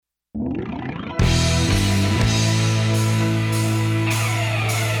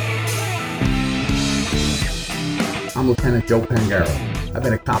I'm Lieutenant Joe Pangaro. I've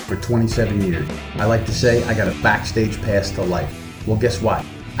been a cop for 27 years. I like to say I got a backstage pass to life. Well, guess what?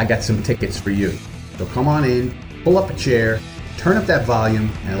 I got some tickets for you. So come on in, pull up a chair, turn up that volume,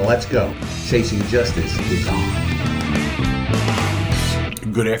 and let's go. Chasing Justice is on.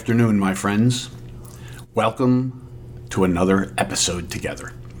 Good afternoon, my friends. Welcome to another episode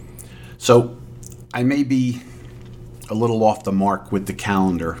together. So, I may be a little off the mark with the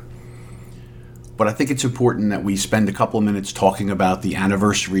calendar, but I think it's important that we spend a couple of minutes talking about the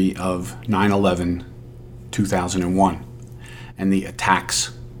anniversary of 9/11, 2001, and the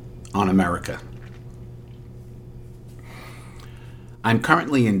attacks on America. I'm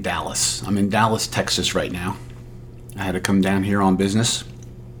currently in Dallas. I'm in Dallas, Texas right now. I had to come down here on business.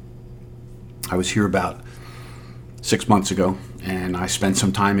 I was here about 6 months ago, and I spent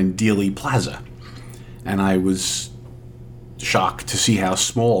some time in Dealey Plaza. And I was shocked to see how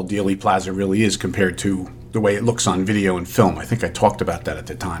small Dealey Plaza really is compared to the way it looks on video and film. I think I talked about that at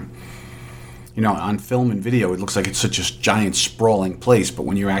the time. You know, on film and video, it looks like it's such a giant, sprawling place, but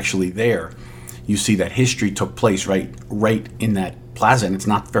when you're actually there, you see that history took place right in that plaza, and it's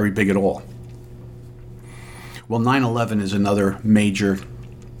not very big at all. Well, 9/11 is another major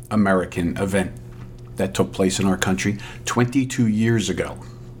American event that took place in our country 22 years ago.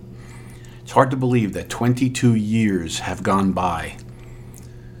 It's hard to believe that 22 years have gone by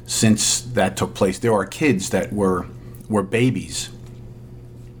since that took place. There are kids that were babies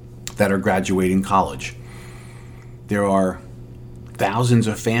that are graduating college. There are thousands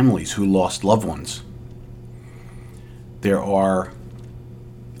of families who lost loved ones. There are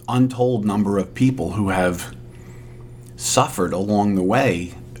untold number of people who have suffered along the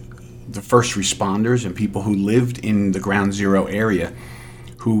way. The first responders and people who lived in the ground zero area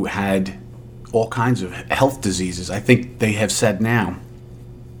who had all kinds of health diseases. I think they have said now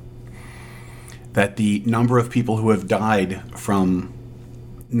that the number of people who have died from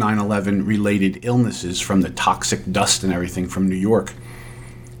 9/11 related illnesses from the toxic dust and everything from New York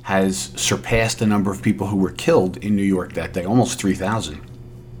has surpassed the number of people who were killed in New York that day, almost 3,000.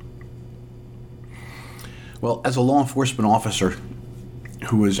 Well, as a law enforcement officer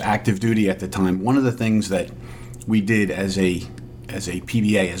who was active duty at the time, one of the things that we did as a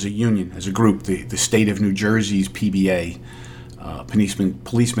PBA, as a union, as a group, the state of New Jersey's PBA,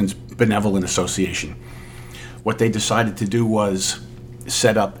 Policemen's Benevolent Association, what they decided to do was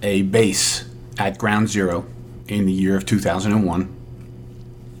set up a base at Ground Zero in the year of 2001.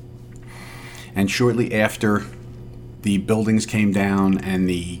 And shortly after the buildings came down and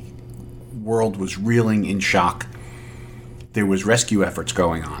the world was reeling in shock, there was rescue efforts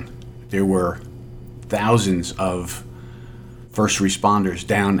going on. There were thousands of first responders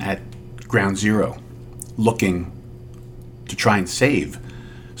down at Ground Zero looking to try and save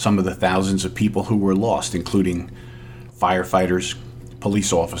some of the thousands of people who were lost, including firefighters,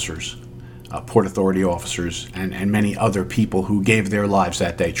 police officers, Port Authority officers, and many other people who gave their lives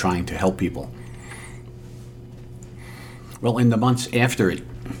that day trying to help people. Well, in the months after it,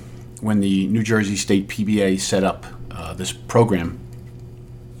 when the New Jersey State PBA set up this program,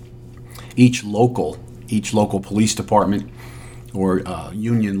 each local police department or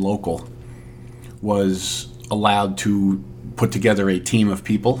union local was allowed to put together a team of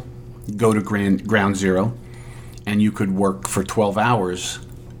people, go to Ground Zero, and you could work for 12 hours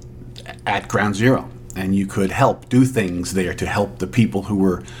at Ground Zero, and you could help do things there to help the people who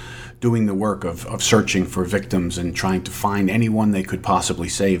were doing the work of searching for victims and trying to find anyone they could possibly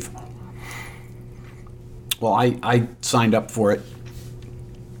save. Well, I signed up for it,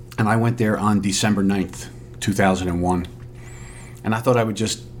 and I went there on December 9th, 2001, and I thought I would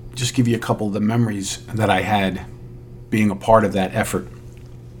just give you a couple of the memories that I had being a part of that effort.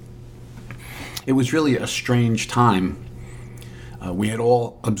 It was really a strange time. We had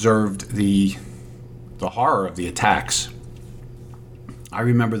all observed the horror of the attacks. I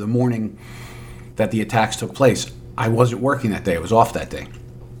remember the morning that the attacks took place. I wasn't working that day. I was off that day.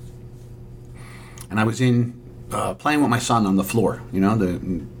 And I was in playing with my son on the floor. You know, the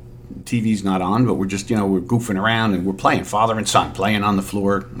TV's not on, but we're just, we're goofing around and we're playing, father and son, playing on the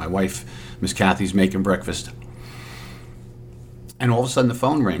floor. My wife, Miss Kathy's making breakfast. And all of a sudden the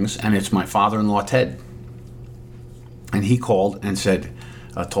phone rings, and it's my father-in-law, Ted. And he called and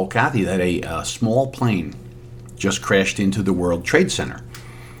told Kathy that a small plane just crashed into the World Trade Center.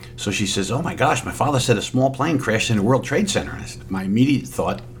 So she says, "Oh my gosh, my father said a small plane crashed into the World Trade Center." My immediate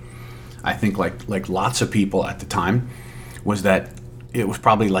thought, I think like lots of people at the time, was that it was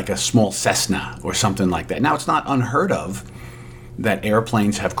probably like a small Cessna or something like that. Now, it's not unheard of that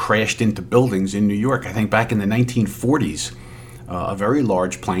airplanes have crashed into buildings in New York. I think back in the 1940s, a very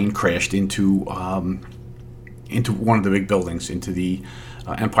large plane crashed into into one of the big buildings, into the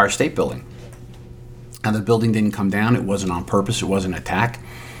Empire State Building. Now, the building didn't come down. It wasn't on purpose. It wasn't an attack.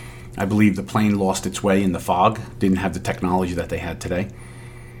 I believe the plane lost its way in the fog, didn't have the technology that they had today.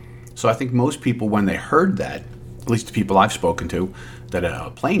 So I think most people, when they heard that, at least the people I've spoken to, that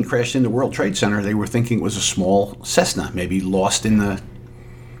a plane crashed into World Trade Center, they were thinking it was a small Cessna, maybe lost in the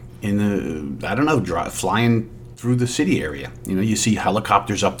I don't know, flying through the city area. You know, you see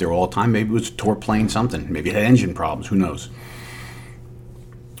helicopters up there all the time. Maybe it was a tour plane, something. Maybe it had engine problems. Who knows?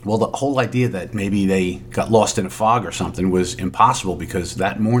 Well, the whole idea that maybe they got lost in a fog or something was impossible, because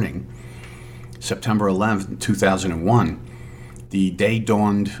that morning, September 11th, 2001, the day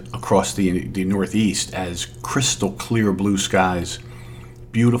dawned across the Northeast as crystal clear blue skies,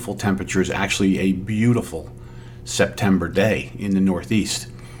 beautiful temperatures, actually a beautiful September day in the Northeast.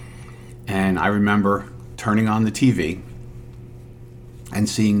 And I remember turning on the TV and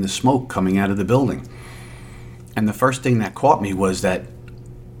seeing the smoke coming out of the building. And the first thing that caught me was that,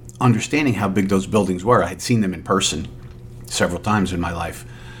 understanding how big those buildings were, I had seen them in person several times in my life.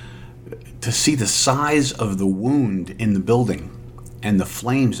 To see the size of the wound in the building and the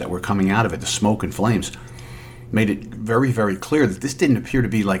flames that were coming out of it, the smoke and flames, made it very, very clear that this didn't appear to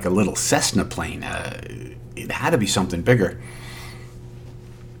be like a little Cessna plane. It had to be something bigger.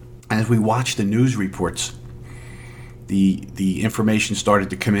 And as we watched the news reports, the information started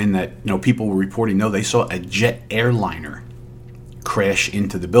to come in that, people were reporting, they saw a jet airliner crash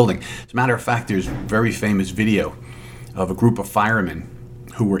into the building. As a matter of fact, there's a very famous video of a group of firemen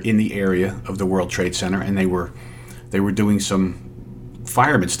who were in the area of the World Trade Center, and they were doing some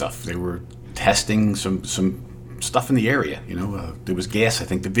fireman stuff. They were testing some stuff in the area. There was gas. I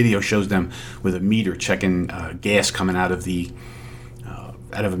think the video shows them with a meter checking gas coming out of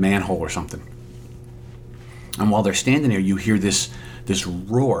a manhole or something. And while they're standing there, you hear this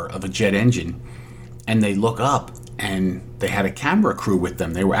roar of a jet engine, and they look up, and they had a camera crew with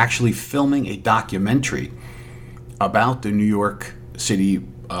them. They were actually filming a documentary about the New York City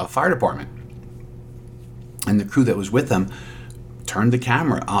Fire Department. And the crew that was with them turned the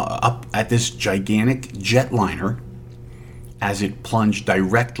camera up at this gigantic jetliner as it plunged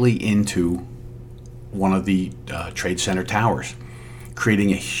directly into one of the Trade Center towers,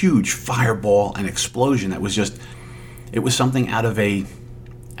 creating a huge fireball and explosion that was it was something out of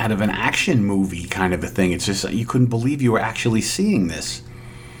an action movie kind of a thing. It's just, you couldn't believe you were actually seeing this.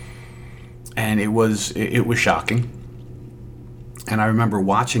 And it was shocking. And I remember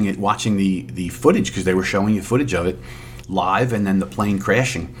watching the footage, because they were showing you footage of it live, and then the plane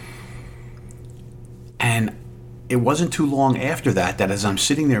crashing. And it wasn't too long after that as I'm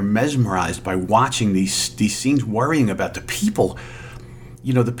sitting there mesmerized by watching these scenes, worrying about the people,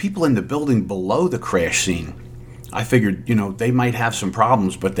 the people in the building below the crash scene. I figured, they might have some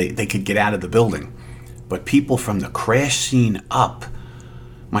problems, but they could get out of the building. But people from the crash scene up,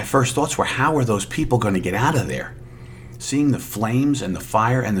 my first thoughts were, how are those people going to get out of there? Seeing the flames and the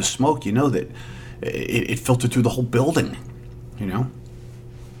fire and the smoke, that it filtered through the whole building, And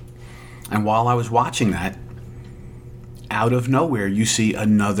while I was watching that, out of nowhere, you see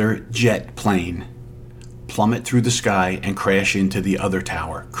another jet plane plummet through the sky and crash into the other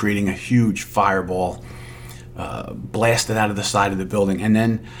tower, creating a huge fireball, blasted out of the side of the building. And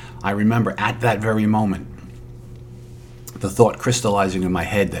then I remember at that very moment, the thought crystallizing in my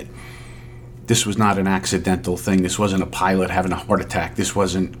head that this was not an accidental thing. This wasn't a pilot having a heart attack. This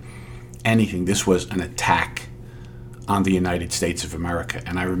wasn't anything. This was an attack on the United States of America.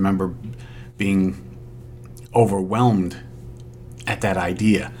 And I remember being overwhelmed at that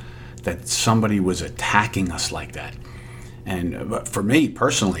idea that somebody was attacking us like that. And for me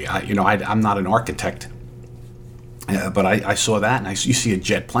personally, I'm not an architect, but I saw that, and you see a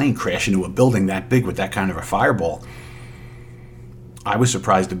jet plane crash into a building that big with that kind of a fireball. I was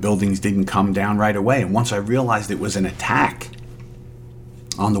surprised the buildings didn't come down right away. And once I realized it was an attack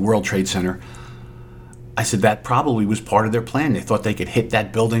on the World Trade Center, I said that probably was part of their plan. They thought they could hit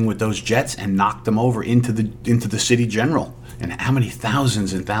that building with those jets and knock them over into the city general. And how many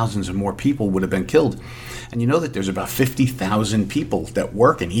thousands and thousands of more people would have been killed? And you know that there's about 50,000 people that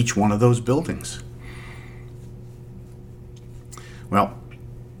work in each one of those buildings. Well,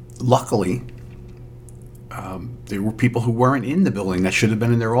 luckily, there were people who weren't in the building that should have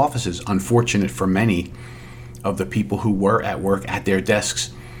been in their offices. Unfortunate for many of the people who were at work at their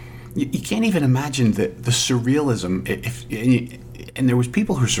desks. You can't even imagine the surrealism. And there was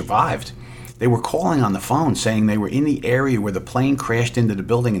people who survived. They were calling on the phone saying they were in the area where the plane crashed into the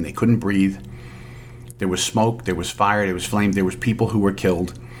building and they couldn't breathe. There was smoke, there was fire, there was flame, there was people who were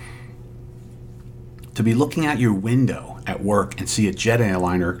killed. To be looking out your window at work and see a jet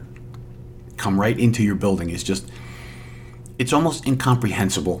airliner come right into your building is just, it's almost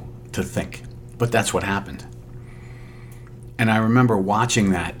incomprehensible to think. But that's what happened. And I remember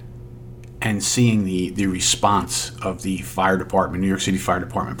watching that and seeing the response of the fire department, New York City Fire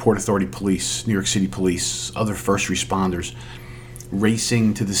Department, Port Authority Police, New York City Police, other first responders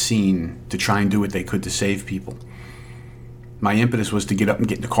racing to the scene to try and do what they could to save people. My impetus was to get up and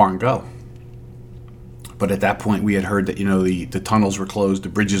get in the car and go. But at that point, we had heard that, the tunnels were closed, the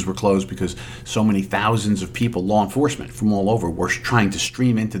bridges were closed because so many thousands of people, law enforcement from all over, were trying to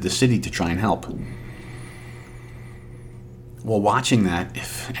stream into the city to try and help. Well, watching that,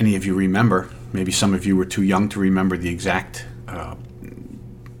 if any of you remember, maybe some of you were too young to remember the exact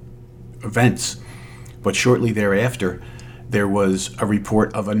events, but shortly thereafter, there was a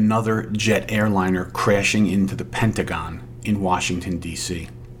report of another jet airliner crashing into the Pentagon in Washington, D.C.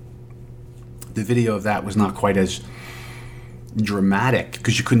 The video of that was not quite as dramatic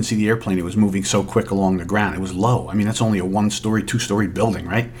because you couldn't see the airplane. It was moving so quick along the ground. It was low. I mean, that's only a one-story, two-story building,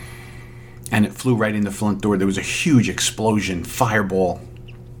 right? And it flew right in the front door. There was a huge explosion, fireball,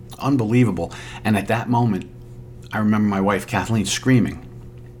 unbelievable. And at that moment, I remember my wife, Kathleen, screaming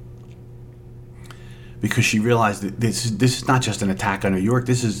because she realized that this is not just an attack on New York.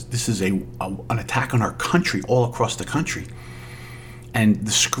 This is an attack on our country, all across the country. And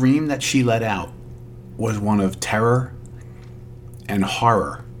the scream that she let out was one of terror and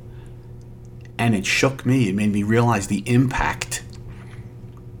horror. And it shook me. It made me realize the impact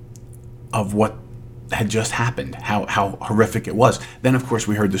of what had just happened, how horrific it was. Then, of course,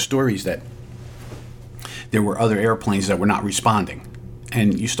 we heard the stories that there were other airplanes that were not responding.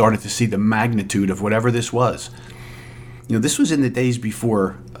 And you started to see the magnitude of whatever this was. This was in the days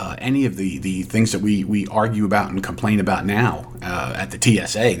before any of the things that we argue about and complain about now at the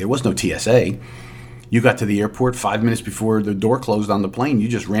TSA. There was no TSA. You got to the airport 5 minutes before the door closed on the plane. You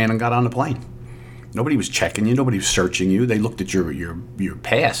just ran and got on the plane. Nobody was checking you. Nobody was searching you. They looked at your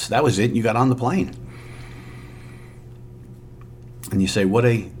pass. That was it. You got on the plane. And you say, what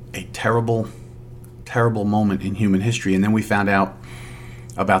a terrible, terrible moment in human history. And then we found out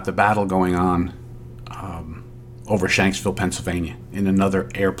about the battle going on over Shanksville, Pennsylvania, in another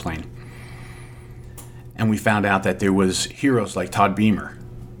airplane. And we found out that there was heroes like Todd Beamer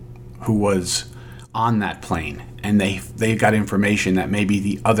who was on that plane. And they got information that maybe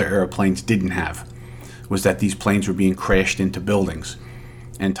the other airplanes didn't have, was that these planes were being crashed into buildings.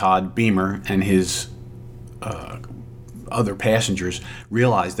 And Todd Beamer and his other passengers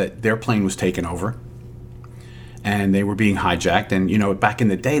realized that their plane was taken over and they were being hijacked. And, back in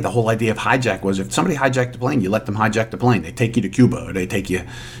the day, the whole idea of hijack was if somebody hijacked the plane, you let them hijack the plane. They take you to Cuba or they take you,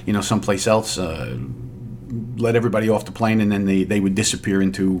 someplace else, let everybody off the plane, and then they would disappear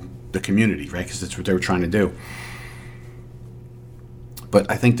into the community, right? Because that's what they were trying to do. But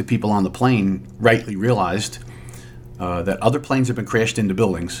I think the people on the plane rightly realized that other planes have been crashed into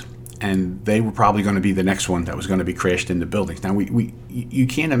buildings, and they were probably going to be the next one that was going to be crashed into buildings. Now, you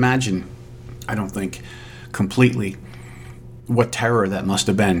can't imagine, I don't think, completely what terror that must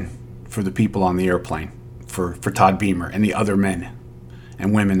have been for the people on the airplane, for Todd Beamer and the other men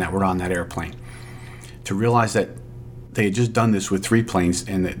and women that were on that airplane. To realize that they had just done this with 3 planes,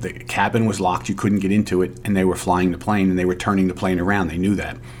 and the cabin was locked, you couldn't get into it, and they were flying the plane, and they were turning the plane around. They knew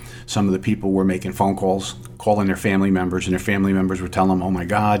that. Some of the people were making phone calls, calling their family members, and their family members were telling them, oh my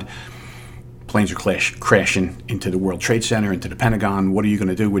God, planes are crashing into the World Trade Center, into the Pentagon. What are you going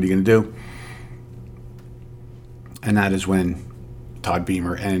to do? What are you going to do? And that is when Todd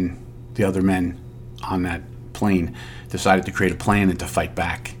Beamer and the other men on that plane decided to create a plan and to fight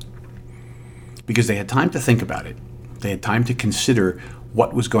back. Because they had time to think about it. They had time to consider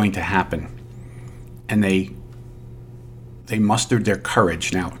what was going to happen. And they mustered their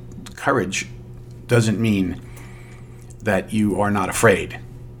courage. Now, courage doesn't mean that you are not afraid.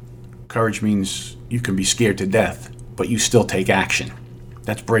 Courage means you can be scared to death, but you still take action.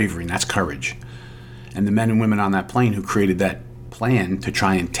 That's bravery, and that's courage. And the men and women on that plane who created that plan to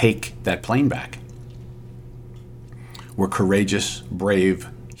try and take that plane back were courageous, brave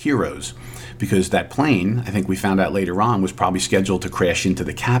heroes. Because that plane, I think we found out later on, was probably scheduled to crash into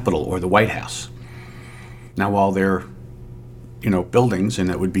the Capitol or the White House. Now, while they're, buildings, and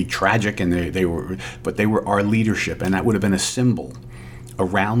it would be tragic, and they were our leadership, and that would have been a symbol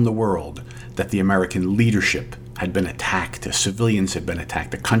around the world that the American leadership had been attacked, the civilians had been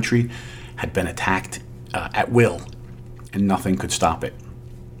attacked, the country had been attacked at will, and nothing could stop it.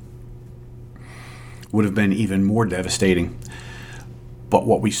 Would have been even more devastating. But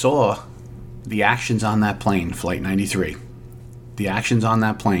what we saw, the actions on that plane, Flight 93, the actions on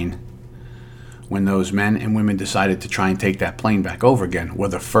that plane when those men and women decided to try and take that plane back over again were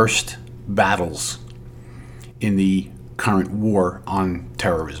the first battles in the current war on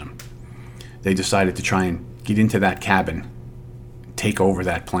terrorism. They decided to try and get into that cabin, take over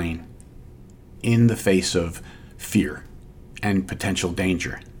that plane in the face of fear and potential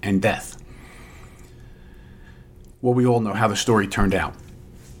danger and death. Well, we all know how the story turned out.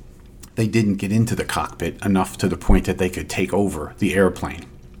 They didn't get into the cockpit enough to the point that they could take over the airplane.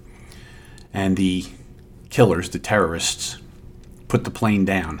 And the killers, the terrorists, put the plane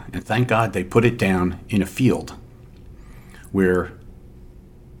down. And thank God they put it down in a field where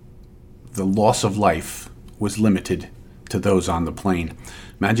the loss of life was limited to those on the plane.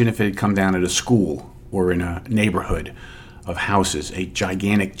 Imagine if it had come down at a school or in a neighborhood of houses. A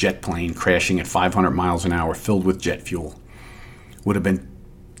gigantic jet plane crashing at 500 miles an hour filled with jet fuel would have been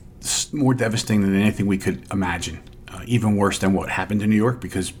more devastating than anything we could imagine. Even worse than what happened in New York,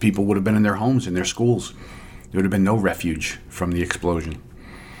 because people would have been in their homes, in their schools. There would have been no refuge from the explosion.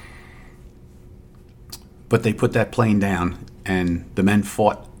 But they put that plane down, and the men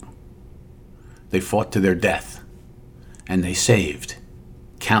fought. They fought to their death, and they saved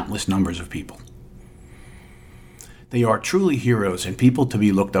countless numbers of people. They are truly heroes and people to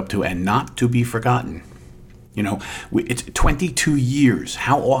be looked up to and not to be forgotten. You know, it's 22 years.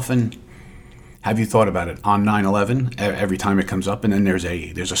 How often have you thought about it? On 9/11, every time it comes up, and then there's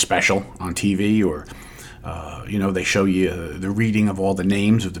a special on TV, or they show you the reading of all the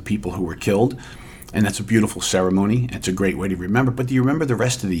names of the people who were killed, and that's a beautiful ceremony. It's a great way to remember. But do you remember the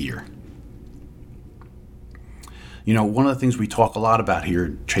rest of the year? You know, one of the things we talk a lot about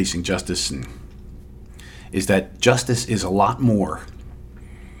here, Chasing Justice, is that justice is a lot more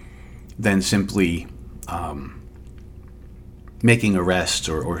than simply making arrests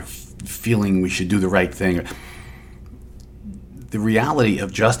or feeling we should do the right thing. The reality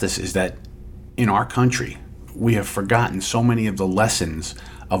of justice is that in our country, we have forgotten so many of the lessons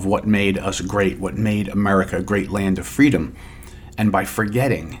of what made us great, what made America a great land of freedom. And by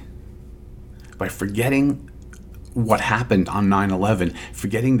forgetting what happened on 9/11,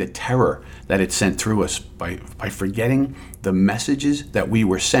 forgetting the terror that it sent through us, by forgetting the messages that we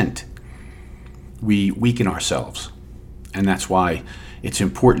were sent, we weaken ourselves. And that's why it's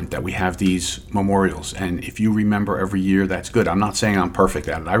important that we have these memorials. And if you remember every year, that's good. I'm not saying I'm perfect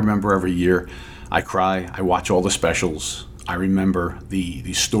at it. I remember every year. I cry. I watch all the specials. I remember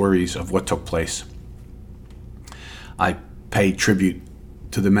the stories of what took place. I pay tribute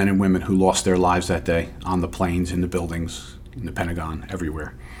to the men and women who lost their lives that day on the planes, in the buildings, in the Pentagon,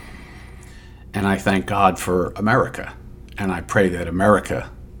 everywhere. And I thank God for America. And I pray that America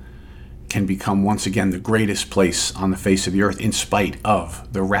can become once again the greatest place on the face of the earth, in spite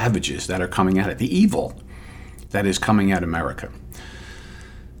of the ravages that are coming at it, the evil that is coming at America.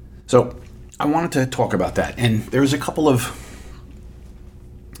 So I wanted to talk about that. And there's a couple of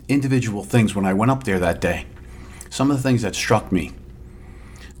individual things when I went up there that day. Some of the things that struck me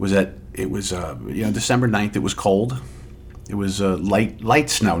was that it was December 9th. It was cold. It was light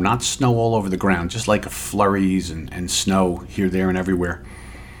snow, not snow all over the ground, just like flurries and snow here, there, and everywhere.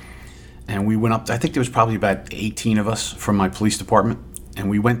 And we went up, I think there was probably about 18 of us from my police department, and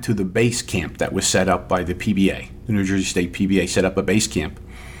we went to the base camp that was set up by the PBA. The New Jersey State PBA set up a base camp.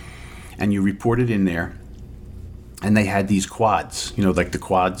 And you reported in there, and they had these quads, like the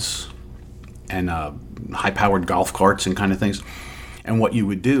quads and high-powered golf carts and kind of things. And what you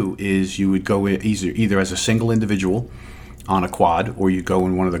would do is you would go either as a single individual on a quad, or you go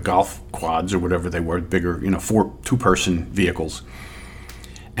in one of the golf quads or whatever they were, bigger, two-person vehicles.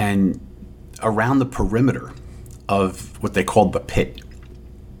 And around the perimeter of what they called the pit,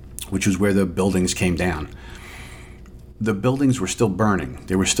 which was where the buildings came down, the buildings were still burning.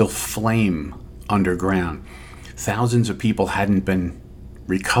 There was still flame underground. Thousands of people hadn't been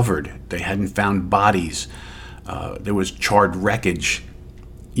recovered. They hadn't found bodies. There was charred wreckage.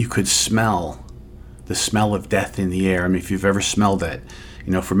 You could smell the smell of death in the air. I mean, if you've ever smelled that,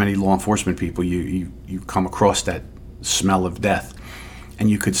 for many law enforcement people, you come across that smell of death. And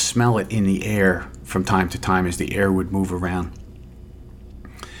you could smell it in the air from time to time as the air would move around.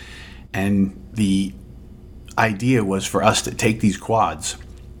 And the idea was for us to take these quads,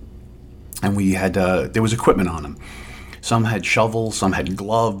 and we had there was equipment on them. Some had shovels, some had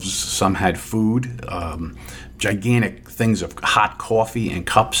gloves, some had food, gigantic things of hot coffee and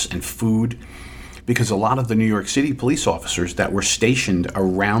cups and food, because a lot of the New York City police officers that were stationed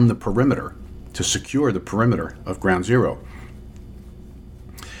around the perimeter to secure the perimeter of Ground Zero,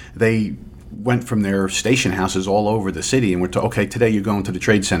 they went from their station houses all over the city and were told, okay, today you're going to the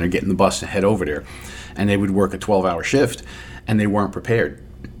Trade Center, get in the bus and head over there. And they would work a 12-hour shift, and they weren't prepared.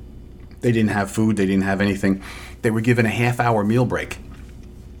 They didn't have food. They didn't have anything. They were given a half-hour meal break.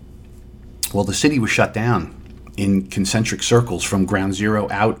 Well, the city was shut down in concentric circles from Ground Zero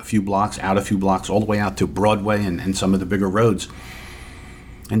out a few blocks, all the way out to Broadway and some of the bigger roads.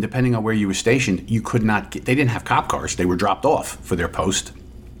 And depending on where you were stationed, you could not get, they didn't have cop cars. They were dropped off for their post.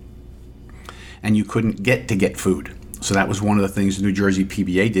 And you couldn't get food. So that was one of the things the New Jersey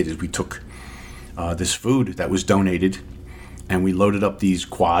PBA did, is we took this food that was donated and we loaded up these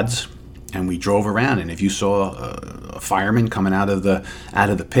quads and we drove around. And if you saw a fireman coming out of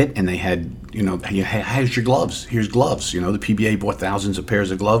the pit and they had, hey, here's your gloves. Here's gloves. The PBA bought thousands of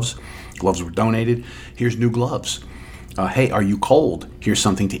pairs of gloves. Gloves were donated. Here's new gloves. Hey, are you cold? Here's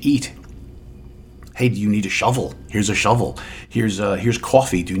something to eat. Hey, do you need a shovel? Here's a shovel. Here's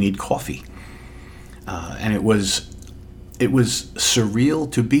coffee. Do you need coffee? And it was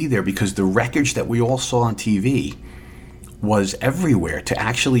surreal to be there, because the wreckage that we all saw on TV was everywhere. To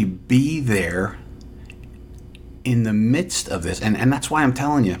actually be there in the midst of this, and that's why I'm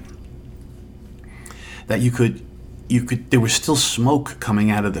telling you that you could there was still smoke coming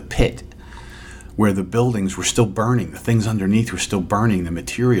out of the pit where the buildings were still burning, the things underneath were still burning, the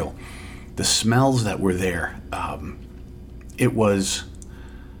material, the smells that were there. It was,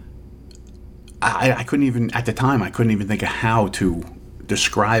 I couldn't even, at the time, I couldn't even think of how to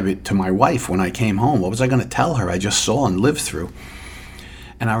describe it to my wife when I came home. What was I going to tell her? I just saw and lived through.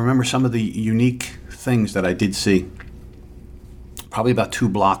 And I remember some of the unique things that I did see. Probably about 2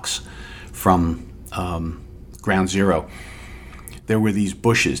 blocks from Ground Zero, there were these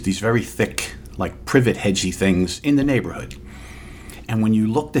bushes, these very thick, like privet hedgy things in the neighborhood. And when you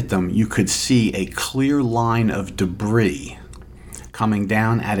looked at them, you could see a clear line of debris coming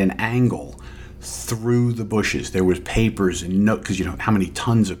down at an angle through the bushes. There was papers and notes, because how many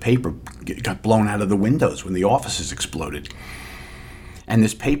tons of paper got blown out of the windows when the offices exploded. And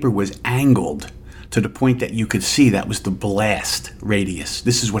this paper was angled to the point that you could see that was the blast radius.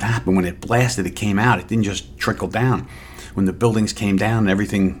 This is what happened when it blasted. It came out. It didn't just trickle down. When the buildings came down and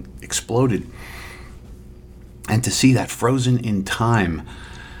everything exploded. And to see that frozen in time.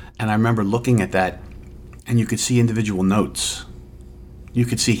 And I remember looking at that, and you could see individual notes. You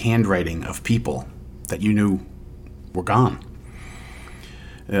could see handwriting of people that you knew were gone.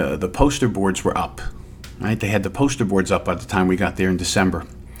 The poster boards were up. Right? They had the poster boards up by the time we got there in December.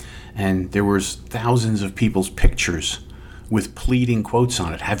 And there was thousands of people's pictures with pleading quotes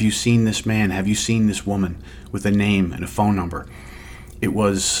on it. Have you seen this man? Have you seen this woman? With a name and a phone number. It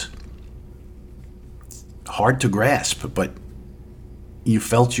was hard to grasp, but you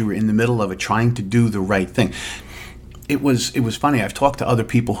felt you were in the middle of it, trying to do the right thing. It was funny. I've talked to other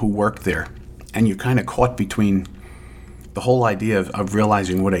people who worked there, and you're kind of caught between the whole idea of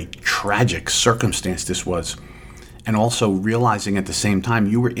realizing what a tragic circumstance this was, and also realizing at the same time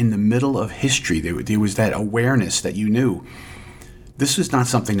you were in the middle of history. There was that awareness that you knew this is not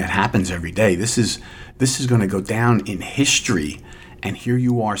something that happens every day. This is going to go down in history, and here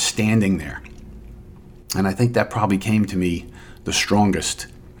you are standing there. And I think that probably came to me the strongest.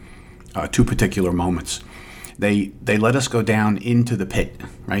 2 particular moments. They let us go down into the pit,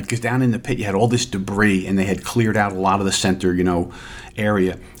 right? Because down in the pit you had all this debris, and they had cleared out a lot of the center,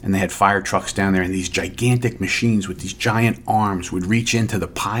 area, and they had fire trucks down there, and these gigantic machines with these giant arms would reach into the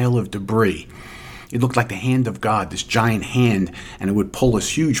pile of debris. It looked like the hand of God, this giant hand, and it would pull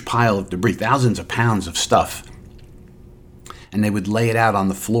this huge pile of debris, thousands of pounds of stuff, and they would lay it out on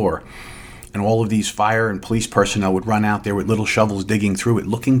the floor. And all of these fire and police personnel would run out there with little shovels digging through it,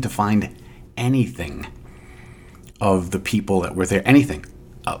 looking to find anything of the people that were there, anything,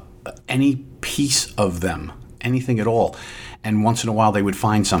 any piece of them, anything at all. And once in a while they would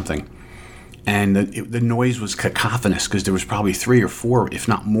find something. And the noise was cacophonous, because there was probably 3 or 4, if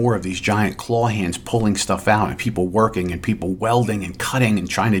not more, of these giant claw hands pulling stuff out, and people working and people welding and cutting and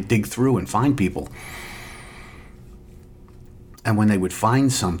trying to dig through and find people. And when they would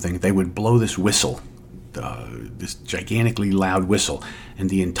find something, they would blow this whistle, this gigantically loud whistle, and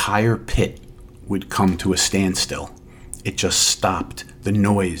the entire pit would come to a standstill. It just stopped. The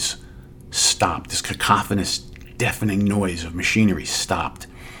noise stopped. This cacophonous, deafening noise of machinery stopped.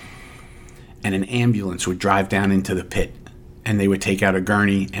 And an ambulance would drive down into the pit, and they would take out a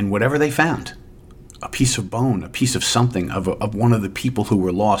gurney and whatever they found, a piece of bone, a piece of something of one of the people who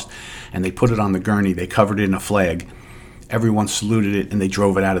were lost, and they put it on the gurney. They covered it in a flag. Everyone saluted it, and they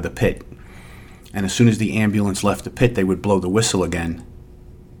drove it out of the pit. And as soon as the ambulance left the pit, they would blow the whistle again,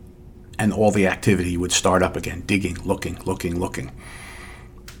 and all the activity would start up again, digging, looking.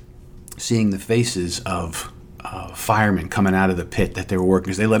 Seeing the faces of firemen coming out of the pit that they were working,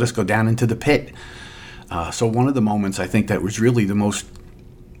 because they let us go down into the pit. So one of the moments I think that was really the most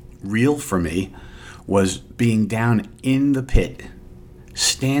real for me was being down in the pit,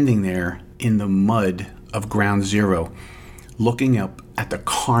 standing there in the mud of Ground Zero, looking up at the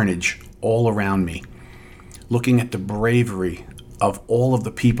carnage all around me, looking at the bravery of all of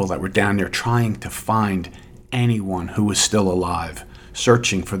the people that were down there trying to find anyone who was still alive,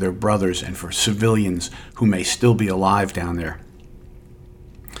 searching for their brothers and for civilians who may still be alive down there,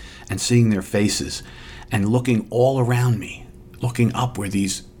 and seeing their faces and looking all around me, looking up where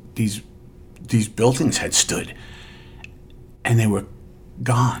these buildings had stood, and they were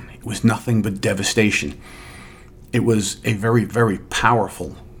gone. It was nothing but devastation. It was a very, very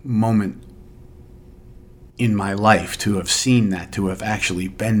powerful moment in my life to have seen that, to have actually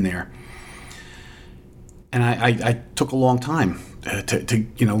been there. And I took a long time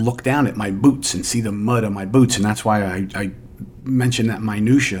to look down at my boots and see the mud on my boots, and that's why I mentioned that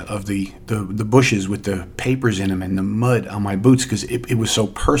minutia of the bushes with the papers in them and the mud on my boots, because it was so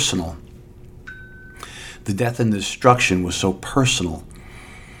personal. The death and destruction was so personal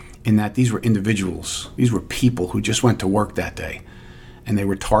in that these were individuals, these were people who just went to work that day, and they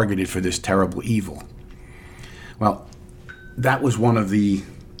were targeted for this terrible evil. Well, that was one of the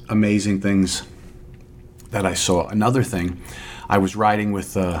amazing things that I saw. Another thing, I was riding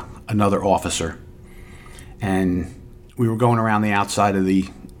with another officer, and we were going around the outside of they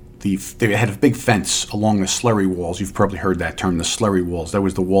had a big fence along the slurry walls. You've probably heard that term, the slurry walls. That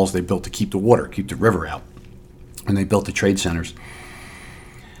was the walls they built to keep the river out when they built the trade centers.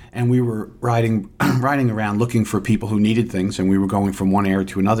 And we were riding around looking for people who needed things, and we were going from one area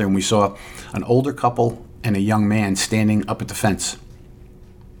to another, and we saw an older couple and a young man standing up at the fence.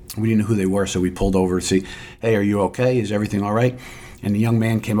 We didn't know who they were, so we pulled over to see, hey, are you okay? Is everything all right? And the young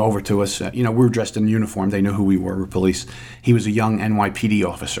man came over to us. We were dressed in uniform. They knew who we were. We're police. He was a young NYPD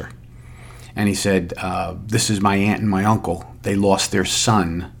officer. And he said, this is my aunt and my uncle. They lost their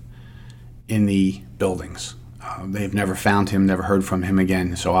son in the buildings. They've never found him, never heard from him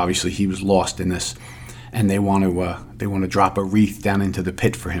again. So obviously he was lost in this. And they want to drop a wreath down into the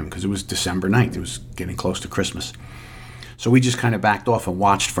pit for him because it was December 9th. It was getting close to Christmas. So we just kind of backed off and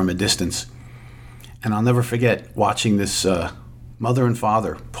watched from a distance. And I'll never forget watching this mother and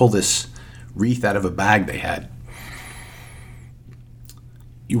father pull this wreath out of a bag they had.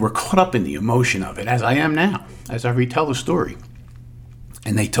 You were caught up in the emotion of it, as I am now, as I retell the story.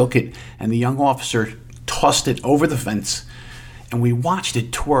 And they took it, and the young officer tossed it over the fence, and we watched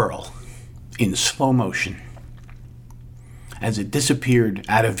it twirl in slow motion as it disappeared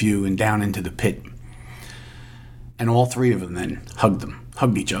out of view and down into the pit. And all three of them then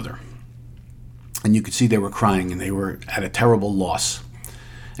hugged each other. And you could see they were crying, and they were at a terrible loss.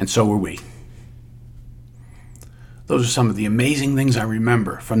 And so were we. Those are some of the amazing things I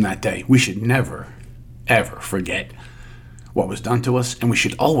remember from that day. We should never, ever forget what was done to us, and we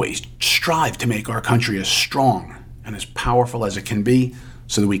should always strive to make our country as strong and as powerful as it can be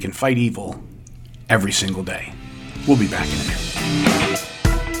so that we can fight evil every single day. We'll be back in a minute.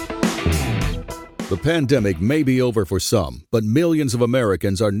 The pandemic may be over for some, but millions of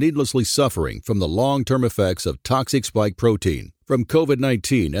Americans are needlessly suffering from the long-term effects of toxic spike protein from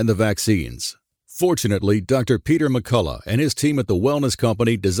COVID-19 and the vaccines. Fortunately, Dr. Peter McCullough and his team at the Wellness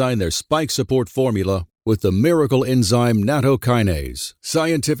Company designed their spike support formula with the miracle enzyme nattokinase,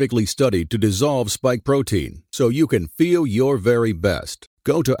 scientifically studied to dissolve spike protein so you can feel your very best.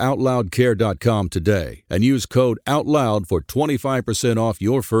 Go to OutLoudCare.com today and use code OUTLOUD for 25% off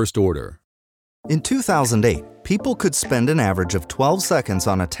your first order. In 2008, people could spend an average of 12 seconds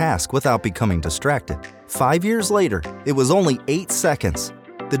on a task without becoming distracted. 5 years later, it was only 8 seconds.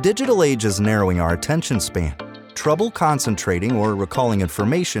 The digital age is narrowing our attention span. Trouble concentrating or recalling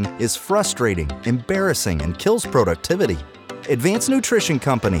information is frustrating, embarrassing, and kills productivity. Advanced nutrition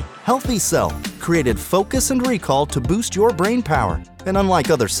company Healthy Cell created Focus and Recall to boost your brain power. And unlike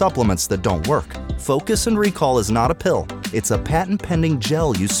other supplements that don't work, Focus and Recall is not a pill. It's a patent-pending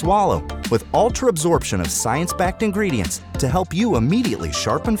gel you swallow with ultra-absorption of science-backed ingredients to help you immediately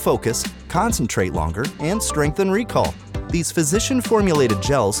sharpen focus, concentrate longer, and strengthen recall. These physician-formulated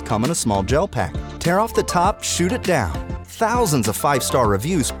gels come in a small gel pack. Tear off the top, shoot it down. Thousands of 5-star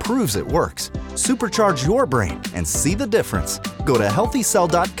reviews proves it works. Supercharge your brain and see the difference. Go to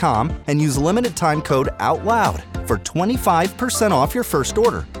healthycell.com and use limited time code OUTLOUD for 25% off your first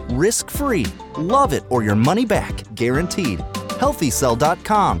order. Risk-free. Love it or your money back. Guaranteed.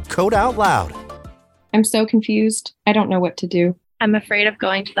 Healthycell.com, code OUTLOUD. I'm so confused. I don't know what to do. I'm afraid of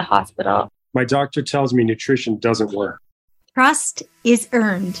going to the hospital. My doctor tells me nutrition doesn't work. Trust is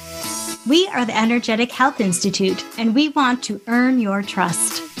earned. We are the Energetic Health Institute, and we want to earn your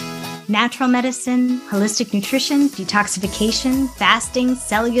trust. Natural medicine, holistic nutrition, detoxification, fasting,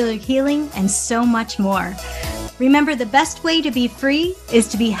 cellular healing, and so much more. Remember, the best way to be free is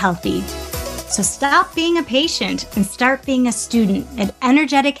to be healthy. So stop being a patient and start being a student at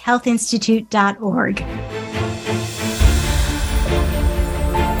energetichealthinstitute.org.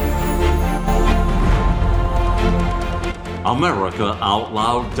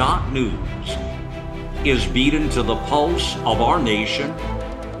 AmericaOutloud.news is beaten to the pulse of our nation.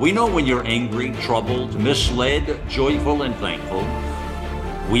 We know when you're angry, troubled, misled, joyful, and thankful.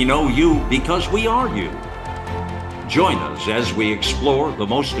 We know you because we are you. Join us as we explore the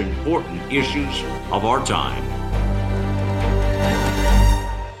most important issues of our time.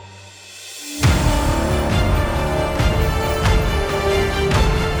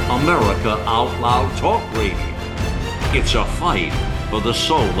 America Out Loud Talk Radio. It's a fight for the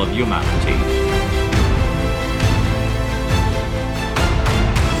soul of humanity.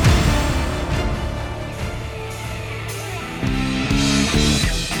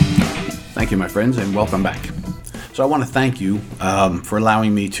 Thank you, my friends, and welcome back. So I want to thank you for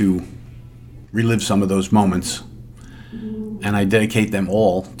allowing me to relive some of those moments, and I dedicate them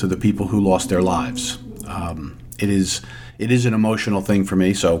all to the people who lost their lives. It is an emotional thing for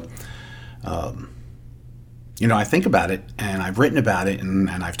me, so I think about it, and I've written about it, and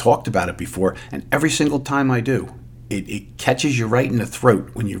I've talked about it before, and every single time I do, it catches you right in the throat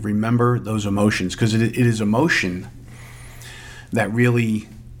when you remember those emotions, because it is emotion that really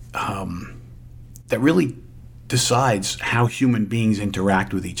decides how human beings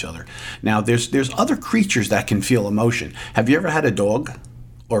interact with each other. Now, there's other creatures that can feel emotion. Have you ever had a dog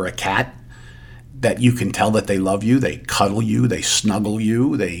or a cat that you can tell that they love you? They cuddle you, they snuggle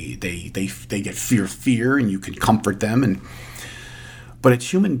you, they get fear, and you can comfort them. But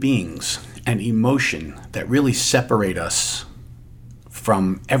it's human beings and emotion that really separate us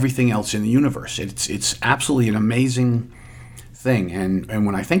from everything else in the universe. It's absolutely an amazing thing, and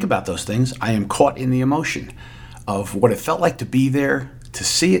when I think about those things, I am caught in the emotion of what it felt like to be there, to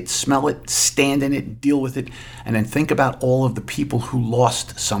see it, smell it, stand in it, deal with it, and then think about all of the people who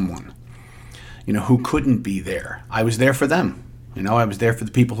lost someone, who couldn't be there. I was there for them. I was there for the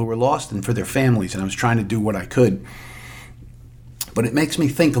people who were lost and for their families, and I was trying to do what I could. But it makes me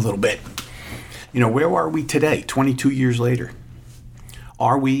think a little bit. Where are we today, 22 years later?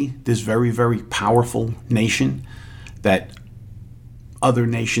 Are we this very, very powerful nation that other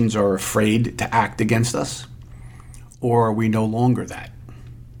nations are afraid to act against us? Or are we no longer that?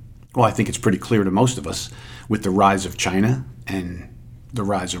 Well, I think it's pretty clear to most of us with the rise of China and the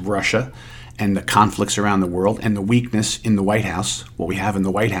rise of Russia and the conflicts around the world and the weakness in the White House. What we have in the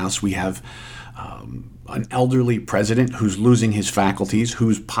White House, we have an elderly president who's losing his faculties,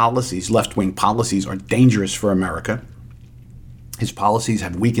 whose policies, left-wing policies, are dangerous for America. His policies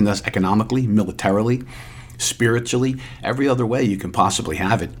have weakened us economically, militarily, spiritually, every other way you can possibly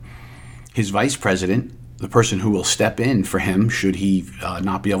have it. His vice president, the person who will step in for him should he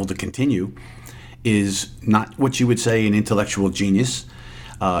not be able to continue, is not what you would say an intellectual genius.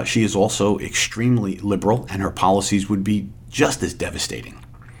 She is also extremely liberal, and her policies would be just as devastating.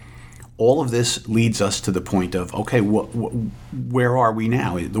 All of this leads us to the point of, okay, where are we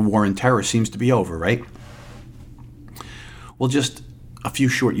now? The war on terror seems to be over, right? Well, just a few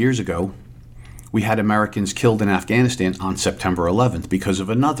short years ago, we had Americans killed in Afghanistan on September 11th because of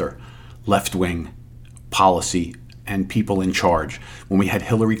another left-wing policy and people in charge. When we had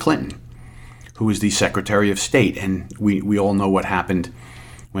Hillary Clinton, who was the Secretary of State, and we all know what happened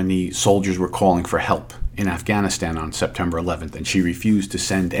when the soldiers were calling for help in Afghanistan on September 11th, and she refused to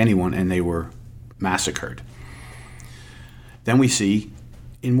send anyone, and they were massacred. Then we see,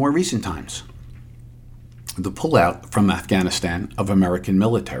 in more recent times, the pullout from Afghanistan of American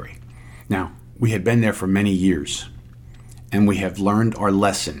military. Now, we had been there for many years, and we have learned our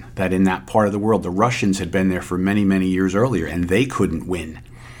lesson that in that part of the world, the Russians had been there for many, many years earlier, and they couldn't win.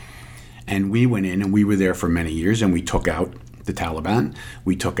 And we went in, and we were there for many years, and we took out the Taliban.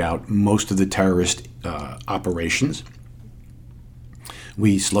 We took out most of the terrorist operations.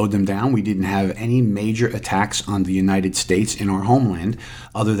 We slowed them down. We didn't have any major attacks on the United States in our homeland,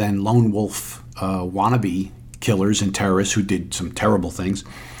 other than lone wolf wannabe killers and terrorists who did some terrible things.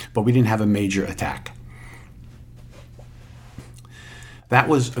 But we didn't have a major attack. That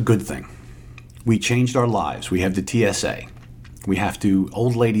was a good thing. We changed our lives. We have the TSA.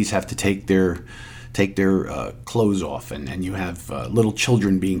 Old ladies have to take their clothes off, and you have little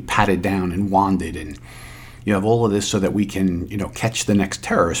children being patted down and wanded, and you have all of this so that we can, catch the next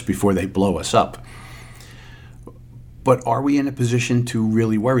terrorist before they blow us up. But are we in a position to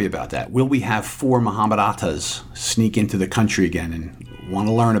really worry about that? Will we have 4 Muhammad Attas sneak into the country again and want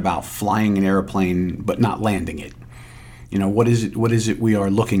to learn about flying an airplane but not landing it? What is it we are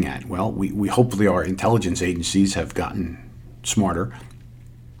looking at? Well, we hopefully our intelligence agencies have gotten smarter.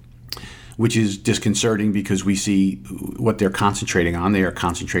 which is disconcerting because we see what they're concentrating on. They are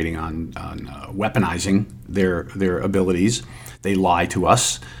concentrating on weaponizing their abilities. They lie to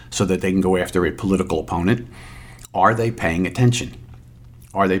us so that they can go after a political opponent. Are they paying attention?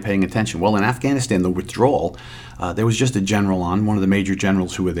 Are they paying attention? Well, in Afghanistan, the withdrawal, there was just a general on, one of the major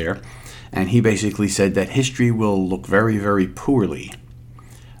generals who were there, and he basically said that history will look very, very poorly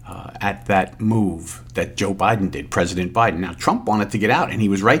at that move that Joe Biden did, President Biden. Now, Trump wanted to get out, and he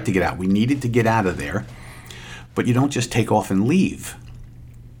was right to get out. We needed to get out of there, but you don't just take off and leave.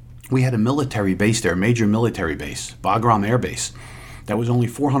 We had a military base there, a major military base, Bagram Air Base, that was only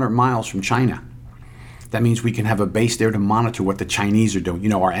 400 miles from China. That means we can have a base there to monitor what the Chinese are doing. You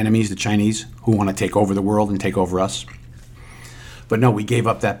know, our enemies, the Chinese, who want to take over the world and take over us. But no, we gave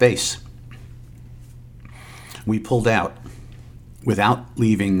up that base. We pulled out without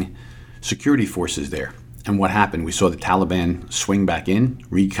leaving security forces there. And what happened? We saw the Taliban swing back in,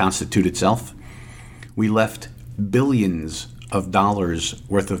 reconstitute itself. We left billions of dollars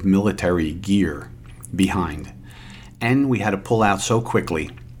worth of military gear behind. And we had to pull out so quickly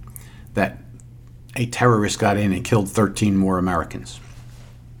that a terrorist got in and killed 13 more Americans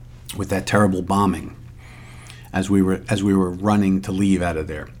with that terrible bombing as we were running to leave out of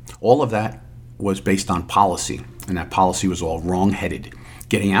there. All of that was based on policy, and that policy was all wrong-headed.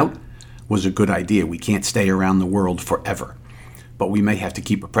 Getting out was a good idea. We can't stay around the world forever, but we may have to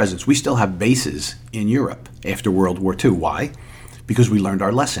keep a presence. We still have bases in Europe after World War II. Why? Because we learned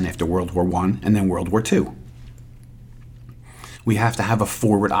our lesson after World War I and then World War II. We have to have a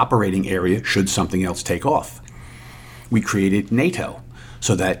forward operating area should something else take off. We created NATO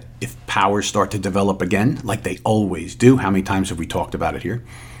so that if powers start to develop again, like they always do, how many times have we talked about it here?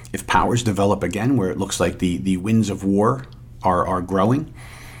 If powers develop again where it looks like the winds of war are growing,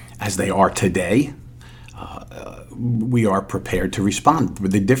 as they are today, we are prepared to respond.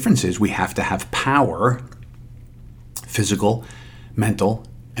 But the difference is we have to have power, physical, mental,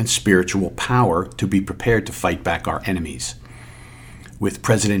 and spiritual power to be prepared to fight back our enemies. With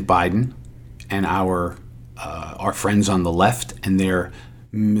President Biden and our friends on the left and their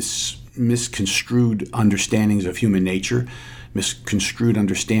misconstrued understandings of human nature, misconstrued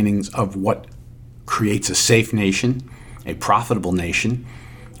understandings of what creates a safe nation, a profitable nation,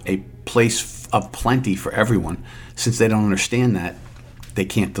 a place of plenty for everyone. Since they don't understand that, they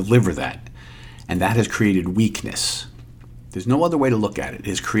can't deliver that. And that has created weakness. There's no other way to look at it. It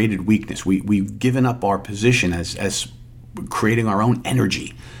has created weakness. We've given up our position as creating our own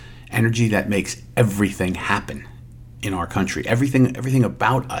energy that makes everything happen in our country. Everything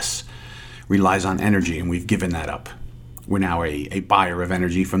about us relies on energy, and we've given that up. We're now a buyer of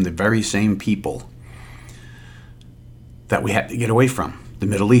energy from the very same people that we had to get away from. The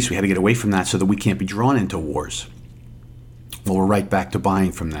Middle East, we had to get away from that so that we can't be drawn into wars. Well, we're right back to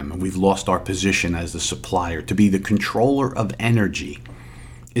buying from them, and we've lost our position as the supplier. To be the controller of energy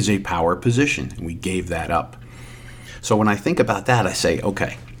is a power position, and we gave that up. So when I think about that, I say,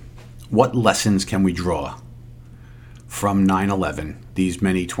 okay, what lessons can we draw from 9/11, these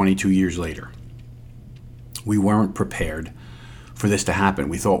many 22 years later? We weren't prepared for this to happen.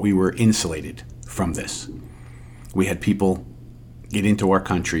 We thought we were insulated from this. We had people get into our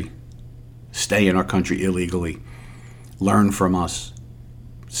country, stay in our country illegally, learn from us,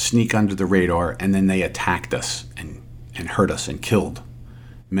 sneak under the radar, and then they attacked us and hurt us and killed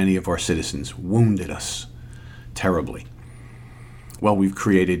many of our citizens, wounded us terribly. Well, we've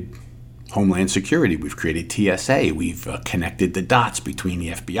created Homeland Security, we've created TSA, we've connected the dots between the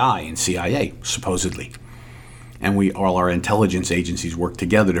FBI and CIA, supposedly. And all our intelligence agencies work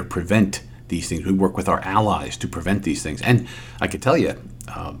together to prevent these things. We work with our allies to prevent these things. And I could tell you,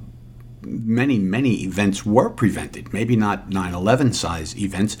 many events were prevented. Maybe not 9/11 size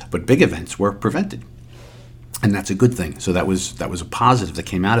events, but big events were prevented. And that's a good thing. So that was a positive that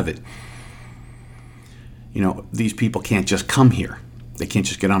came out of it. You know, these people can't just come here. They can't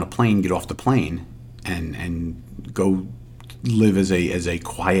just get on a plane, get off the plane, and go live as a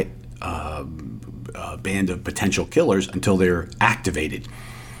quiet band of potential killers until they're activated.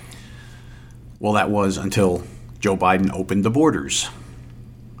 Well, that was until Joe Biden opened the borders.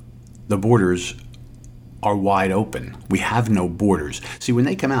 The borders are wide open. We have no borders. See, when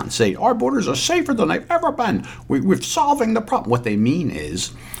they come out and say, our borders are safer than they've ever been, we're solving the problem, what they mean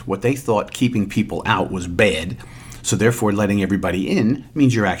is, what they thought keeping people out was bad, so therefore letting everybody in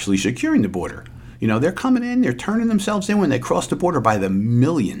means you're actually securing the border. You know, they're coming in, they're turning themselves in when they cross the border by the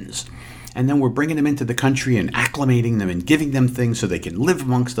millions. And then we're bringing them into the country and acclimating them and giving them things so they can live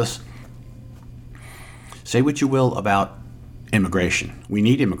amongst us. Say what you will about immigration. We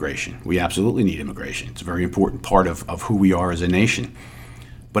need immigration. We absolutely need immigration. It's a very important part of who we are as a nation.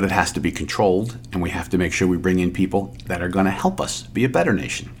 but it has to be controlled, and we have to make sure we bring in people that are going to help us be a better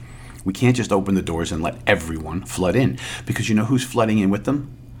nation. We can't just open the doors and let everyone flood in, because you know who's flooding in with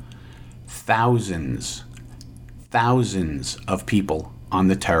them? Thousands of people on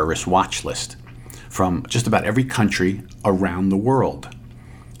the terrorist watch list from just about every country around the world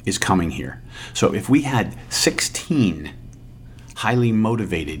is coming here. So if we had 16 highly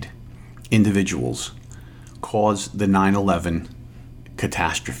motivated individuals cause the 9/11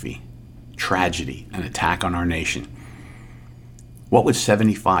 catastrophe, tragedy, an attack on our nation, what would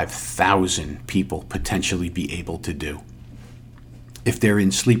 75,000 people potentially be able to do if they're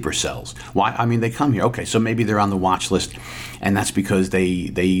in sleeper cells? Why? I mean, they come here. Okay, so maybe they're on the watch list, and that's because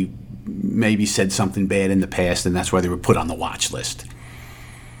they maybe said something bad in the past, and that's why they were put on the watch list.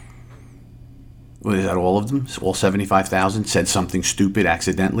 Well, is that all of them? All 75,000 said something stupid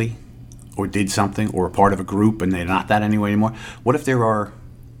accidentally, or did something, or are part of a group, and they're not that anymore? What if there are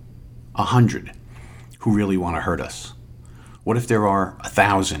 100 who really want to hurt us? What if there are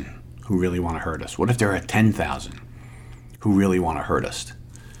 1,000 who really want to hurt us? What if there are 10,000 who really want to hurt us?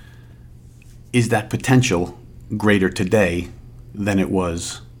 Is that potential greater today than it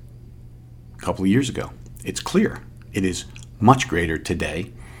was a couple of years ago? It's clear. It is much greater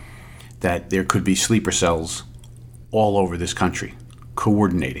today that there could be sleeper cells all over this country,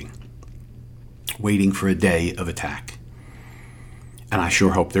 coordinating, waiting for a day of attack. And I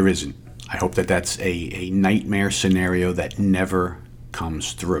sure hope there isn't. I hope that that's a nightmare scenario that never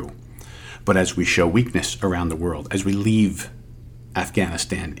comes through. But as we show weakness around the world, as we leave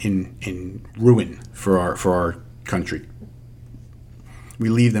Afghanistan in ruin for our country, we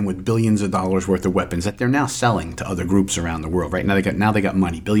leave them with billions of dollars worth of weapons that they're now selling to other groups around the world. Right now they got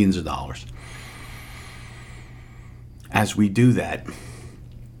money, billions of dollars. As we do that,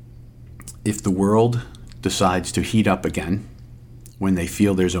 if the world decides to heat up again, when they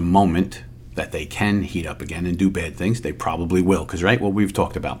feel there's a moment that they can heat up again and do bad things, they probably will. Because, right, well, we've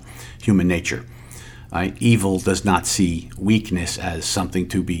talked about human nature. Right? Evil does not see weakness as something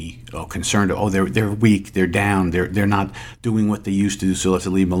to be concerned. They're weak, they're down, they're not doing what they used to do, so let's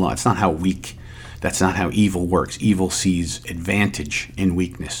leave them alone. It's not how that's not how evil works. Evil sees advantage in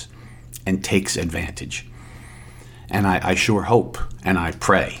weakness and takes advantage. And I sure hope and I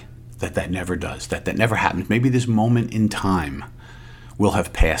pray that never does, that never happens. Maybe this moment in time will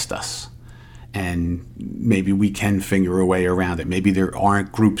have passed us, and maybe we can finger a way around it. Maybe there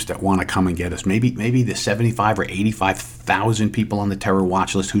aren't groups that want to come and get us. Maybe the 75 or 85,000 people on the terror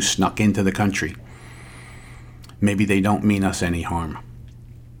watch list who snuck into the country, maybe they don't mean us any harm.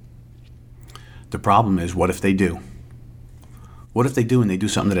 The problem is, what if they do? What if they do and they do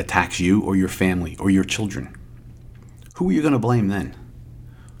something that attacks you or your family or your children? Who are you going to blame then?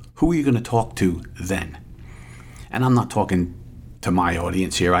 Who are you going to talk to then? And I'm not talking to my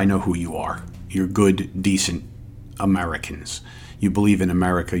audience here. I know who you are. You're good, decent Americans. You believe in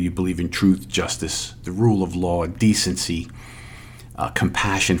America. You believe in truth, justice, the rule of law, decency,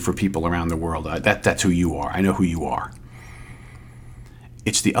 compassion for people around the world. That's who you are. I know who you are.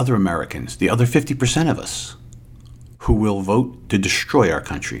 It's the other Americans, the other 50% of us, who will vote to destroy our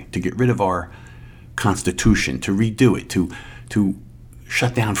country, to get rid of our Constitution, to redo it, to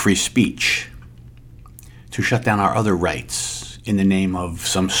shut down free speech, to shut down our other rights in the name of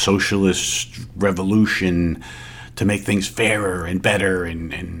some socialist revolution, to make things fairer and better,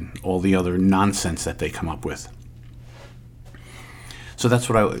 and all the other nonsense that they come up with. So that's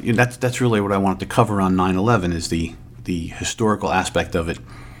that's really what I wanted to cover on 9/11 is the historical aspect of it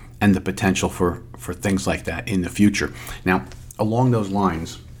and the potential for things like that in the future. Now, along those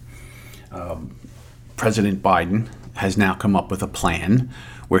lines, President Biden has now come up with a plan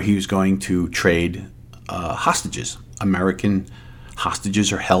where he's going to trade hostages. American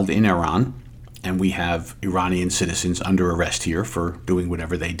hostages are held in Iran, and we have Iranian citizens under arrest here for doing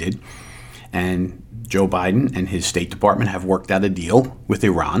whatever they did. And Joe Biden and his State Department have worked out a deal with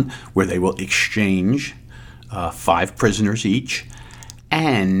Iran where they will exchange 5 prisoners each,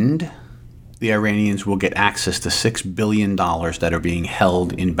 and the Iranians will get access to $6 billion that are being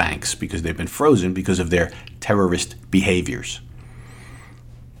held in banks because they've been frozen because of their terrorist behaviors.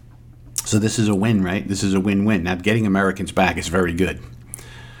 So this is a win, right? This is a win-win. Now, getting Americans back is very good.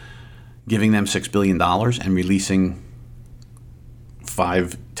 Giving them $6 billion and releasing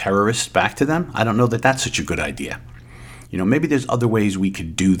 5 terrorists back to them, I don't know that that's such a good idea. You know, maybe there's other ways we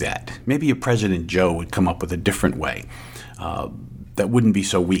could do that. Maybe a President Joe would come up with a different way that wouldn't be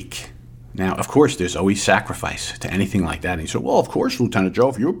so weak. Now, of course, there's always sacrifice to anything like that. And he said, well, of course, Lieutenant Joe,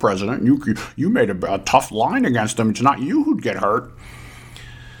 if you were president, you made a tough line against them. It's not you who'd get hurt.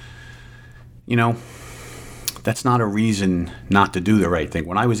 You know, That's not a reason not to do the right thing.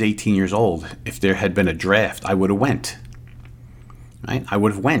 When I was 18 years old, if there had been a draft, I would have went. Right? I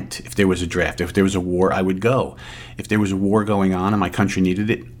would have went if there was a draft. If there was a war, I would go. If there was a war going on and my country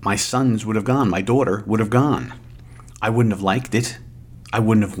needed it, my sons would have gone. My daughter would have gone. I wouldn't have liked it. I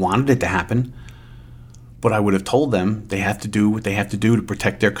wouldn't have wanted it to happen. But I would have told them they have to do what they have to do to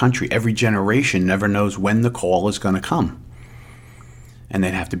protect their country. Every generation never knows when the call is going to come. And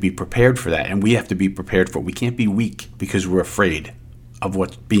they'd have to be prepared for that. And we have to be prepared for it. We can't be weak because we're afraid of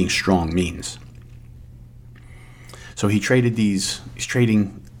what being strong means. So he's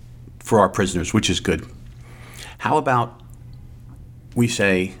trading for our prisoners, which is good. How about we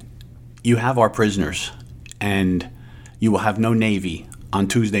say, you have our prisoners and you will have no Navy on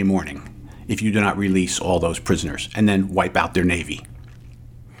Tuesday morning if you do not release all those prisoners, and then wipe out their Navy.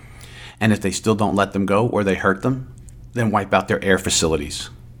 And if they still don't let them go or they hurt them, then wipe out their air facilities.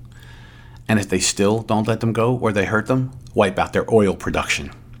 And if they still don't let them go or they hurt them, wipe out their oil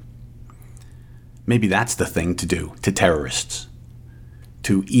production. Maybe that's the thing to do to terrorists,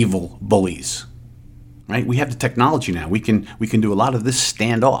 to evil bullies. Right? We have the technology now. We can do a lot of this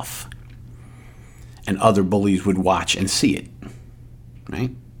standoff. And other bullies would watch and see it.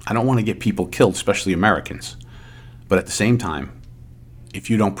 Right? I don't want to get people killed, especially Americans. But at the same time, if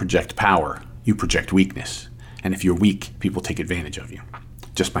you don't project power, you project weakness. And if you're weak, people take advantage of you.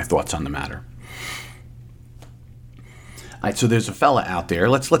 Just my thoughts on the matter. All right, so there's a fella out there.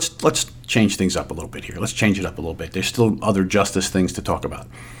 Let's change things up a little bit here. Let's change it up a little bit. There's still other justice things to talk about.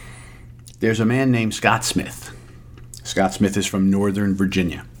 There's a man named Scott Smith. Scott Smith is from Northern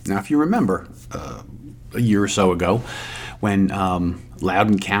Virginia. Now, if you remember, a year or so ago, when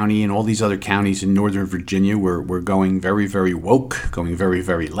Loudoun County and all these other counties in Northern Virginia were going very, very woke, going very,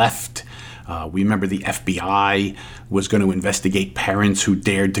 very left. We remember the FBI was going to investigate parents who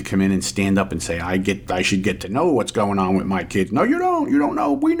dared to come in and stand up and say, I should get to know what's going on with my kids. No, you don't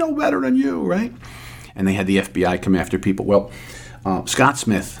know. We know better than you, right? And they had the FBI come after people. Well, Scott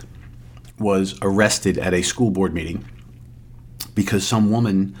Smith was arrested at a school board meeting because some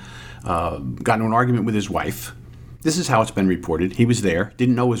woman got into an argument with his wife. This is how it's been reported. He was there,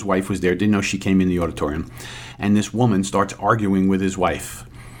 didn't know his wife was there, didn't know she came in the auditorium. And this woman starts arguing with his wife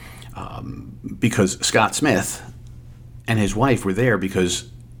because Scott Smith and his wife were there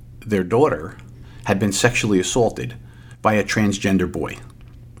because their daughter had been sexually assaulted by a transgender boy.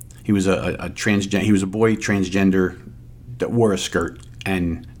 He was he was a boy transgender that wore a skirt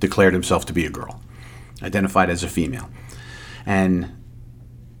and declared himself to be a girl, identified as a female. And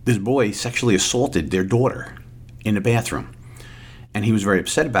this boy sexually assaulted their daughter in the bathroom. And he was very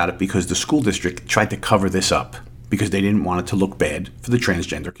upset about it because the school district tried to cover this up because they didn't want it to look bad for the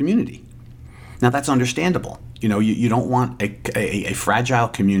transgender community. Now, that's understandable. You don't want a fragile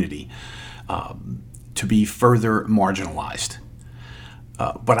community to be further marginalized.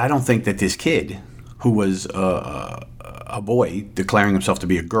 But I don't think that this kid, who was a boy declaring himself to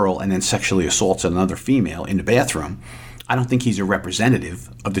be a girl and then sexually assaults another female in the bathroom, I don't think he's a representative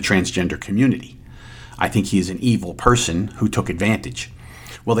of the transgender community. I think he is an evil person who took advantage.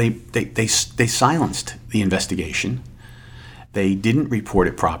 Well, they silenced the investigation. They didn't report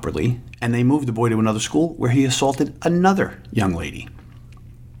it properly, and they moved the boy to another school where he assaulted another young lady.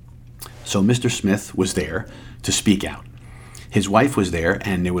 So Mr. Smith was there to speak out. His wife was there,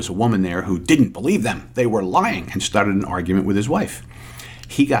 and there was a woman there who didn't believe them. They were lying, and started an argument with his wife.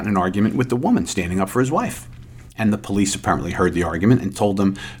 He got in an argument with the woman standing up for his wife. And the police apparently heard the argument and told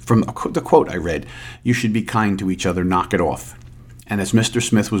them, from the quote I read, "You should be kind to each other, knock it off." And as Mr.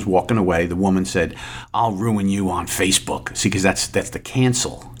 Smith was walking away, the woman said, "I'll ruin you on Facebook." See, because that's the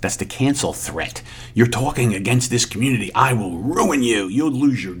cancel. That's the cancel threat. You're talking against this community. I will ruin you. You'll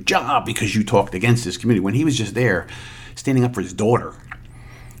lose your job because you talked against this community. When he was just there standing up for his daughter,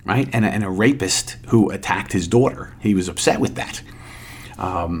 right? And a rapist who attacked his daughter. He was upset with that.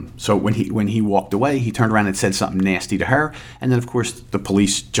 So when he walked away, he turned around and said something nasty to her. And then, of course, the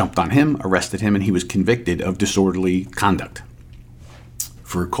police jumped on him, arrested him, and he was convicted of disorderly conduct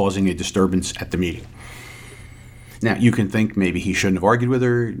for causing a disturbance at the meeting. Now, you can think maybe he shouldn't have argued with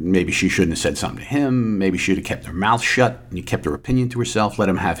her. Maybe she shouldn't have said something to him. Maybe she should have kept her mouth shut and kept her opinion to herself, let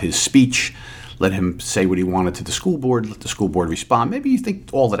him have his speech, let him say what he wanted to the school board, let the school board respond. Maybe you think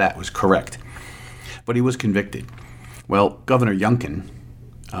all of that was correct. But he was convicted. Well, Governor Youngkin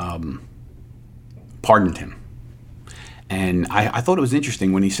pardoned him. And I thought it was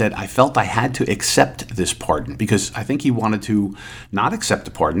interesting when he said, I felt I had to accept this pardon, because I think he wanted to not accept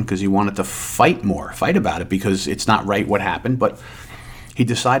the pardon because he wanted to fight about it, because it's not right what happened. But he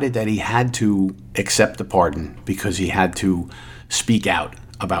decided that he had to accept the pardon because he had to speak out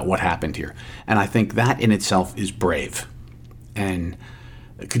about what happened here. And I think that in itself is brave. And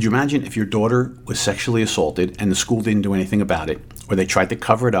could you imagine if your daughter was sexually assaulted and the school didn't do anything about it, or they tried to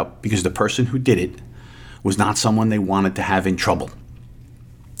cover it up because the person who did it was not someone they wanted to have in trouble?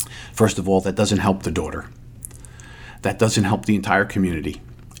 First of all, that doesn't help the daughter. That doesn't help the entire community.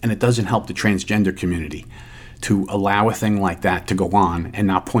 And it doesn't help the transgender community to allow a thing like that to go on and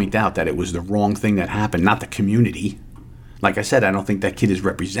not point out that it was the wrong thing that happened, not the community. Like I said, I don't think that kid is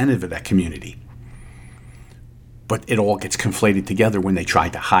representative of that community. But it all gets conflated together when they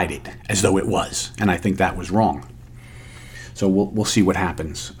tried to hide it as though it was. And I think that was wrong. So we'll see what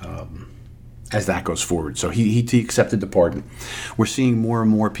happens as that goes forward. So he accepted the pardon. We're seeing more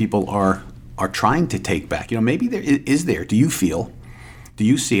and more people are trying to take back. Maybe there is there. Do you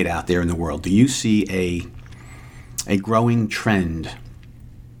see it out there in the world? Do you see a growing trend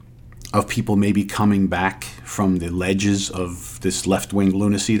of people maybe coming back from the ledges of this left-wing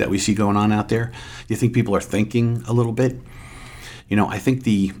lunacy that we see going on out there? Do you think people are thinking a little bit? I think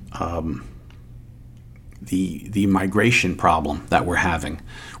the migration problem that we're having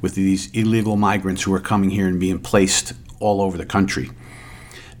with these illegal migrants who are coming here and being placed all over the country,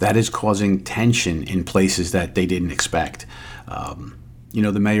 that is causing tension in places that they didn't expect.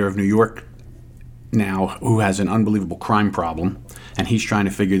 The mayor of New York now, who has an unbelievable crime problem, and he's trying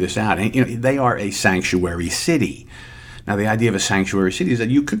to figure this out. And, they are a sanctuary city. Now, the idea of a sanctuary city is that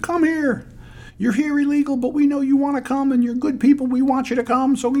you could come here. You're here illegal, but we know you want to come, and you're good people. We want you to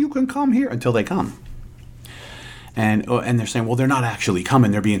come, so you can come here until they come. And they're saying, well, they're not actually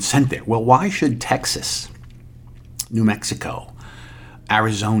coming. They're being sent there. Well, why should Texas, New Mexico,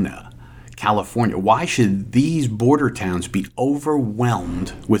 Arizona, California, why should these border towns be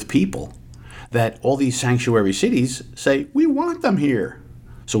overwhelmed with people that all these sanctuary cities say, we want them here?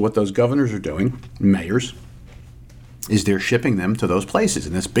 So what those governors are doing, mayors, is they're shipping them to those places.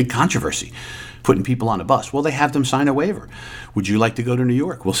 And this big controversy, putting people on a bus. Well, they have them sign a waiver. Would you like to go to New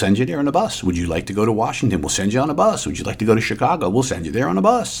York? We'll send you there on a bus. Would you like to go to Washington? We'll send you on a bus. Would you like to go to Chicago? We'll send you there on a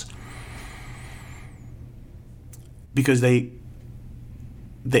bus. Because they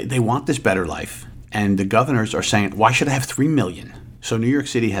want this better life. And the governors are saying, why should I have 3 million? So New York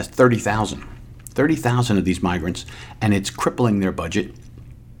City has 30,000 of these migrants, and it's crippling their budget.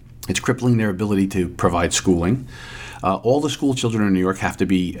 It's crippling their ability to provide schooling. All the school children in New York have to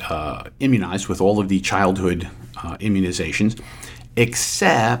be immunized with all of the childhood immunizations,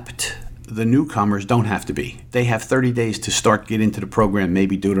 except the newcomers don't have to be. They have 30 days to get into the program,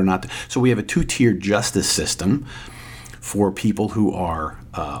 maybe do it or not. So we have a two-tiered justice system for people who are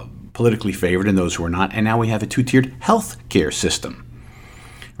politically favored and those who are not. And now we have a two-tiered health care system.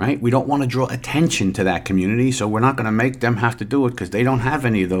 Right? We don't want to draw attention to that community, so we're not going to make them have to do it because they don't have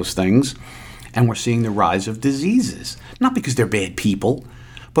any of those things. And we're seeing the rise of diseases, not because they're bad people,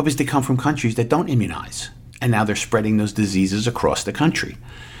 but because they come from countries that don't immunize. And now they're spreading those diseases across the country.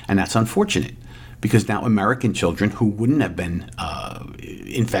 And that's unfortunate, because now American children who wouldn't have been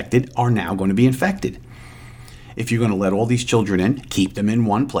infected are now going to be infected. If you're going to let all these children in, keep them in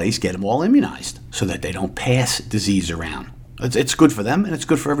one place, get them all immunized so that they don't pass disease around. It's good for them, and it's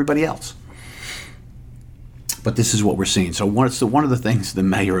good for everybody else. But this is what we're seeing. So one of the things the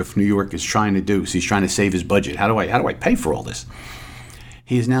mayor of New York is trying to do is he's trying to save his budget. How do I pay for all this?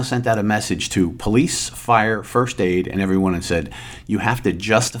 He has now sent out a message to police, fire, first aid, and everyone and said, you have to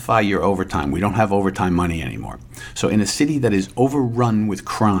justify your overtime. We don't have overtime money anymore. So in a city that is overrun with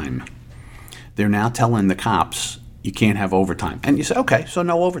crime, they're now telling the cops you can't have overtime. And you say, okay, so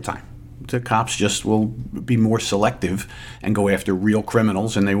no overtime. The cops just will be more selective and go after real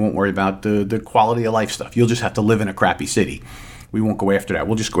criminals, and they won't worry about the quality of life stuff. You'll just have to live in a crappy city. We won't go after that.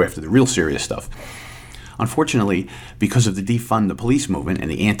 We'll just go after the real serious stuff. Unfortunately, because of the defund the police movement and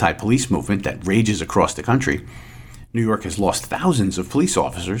the anti-police movement that rages across the country, New York has lost thousands of police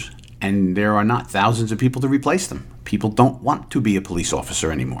officers, and there are not thousands of people to replace them. People don't want to be a police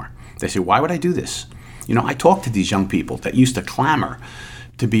officer anymore. They say, why would I do this? I talk to these young people that used to clamor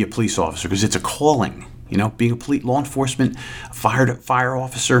to be a police officer because it's a calling. Being a police law enforcement, fire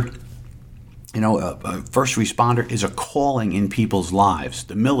officer, a first responder is a calling in people's lives.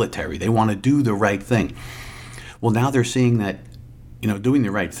 The military, they want to do the right thing. Well, now they're seeing that, doing the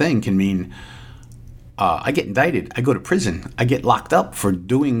right thing can mean I get indicted, I go to prison, I get locked up for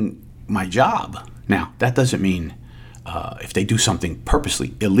doing my job. Now, that doesn't mean if they do something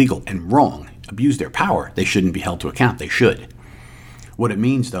purposely illegal and wrong, abuse their power, they shouldn't be held to account. They should. What it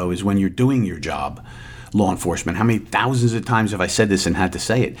means, though, is when you're doing your job, law enforcement, how many thousands of times have I said this and had to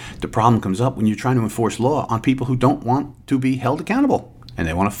say it? The problem comes up when you're trying to enforce law on people who don't want to be held accountable. And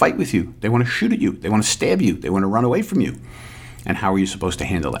they want to fight with you. They want to shoot at you. They want to stab you. They want to run away from you. And how are you supposed to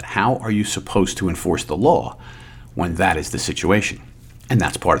handle that? How are you supposed to enforce the law when that is the situation? And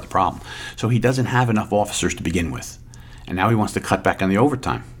that's part of the problem. So he doesn't have enough officers to begin with. And now he wants to cut back on the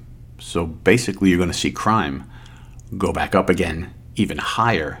overtime. So basically you're going to see crime go back up again, even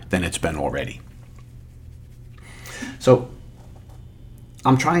higher than it's been already. So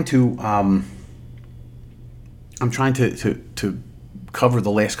I'm trying to cover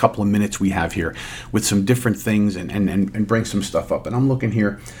the last couple of minutes we have here with some different things and bring some stuff up. And I'm looking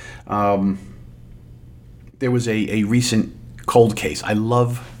here. There was a recent cold case. I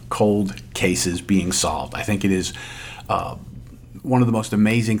love cold cases being solved. I think it is one of the most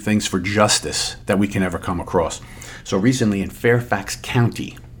amazing things for justice that we can ever come across. So recently in Fairfax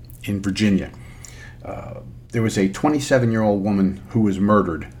County in Virginia, there was a 27-year-old woman who was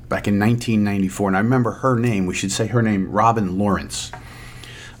murdered back in 1994. And I remember her name. We should say her name, Robin Lawrence.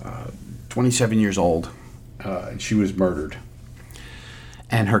 27 years old, and she was murdered.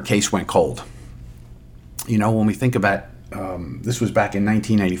 And her case went cold. You know, when we think about, this was back in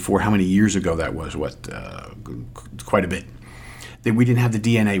 1994, how many years ago that was? Quite a bit. We didn't have the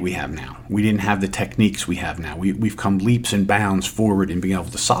DNA we have now. We didn't have the techniques we have now. We've come leaps and bounds forward in being able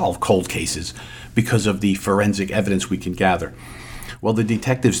to solve cold cases because of the forensic evidence we can gather. Well, the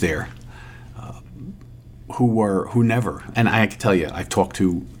detectives there, who never, and I can tell you, I've talked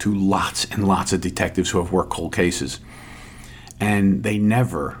to lots and lots of detectives who have worked cold cases, and they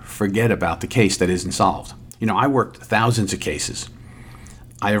never forget about the case that isn't solved. You know, I worked thousands of cases.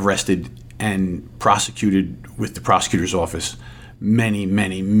 I arrested and prosecuted with the prosecutor's office many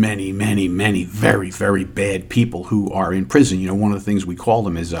very, very bad people who are in prison. You know, one of the things we call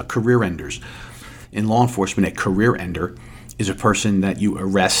them is career enders. In law enforcement, a career ender is a person that you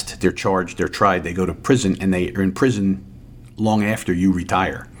arrest, they're charged, they're tried, they go to prison, and they are in prison long after you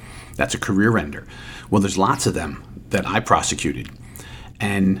retire. That's a career ender. Well, there's lots of them that I prosecuted,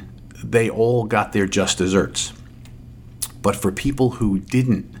 and they all got their just desserts. But for people who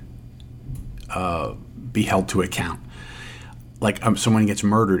didn't be held to account, like someone gets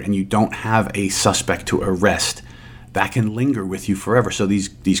murdered and you don't have a suspect to arrest, that can linger with you forever. So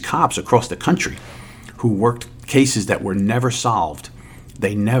these cops across the country who worked cases that were never solved,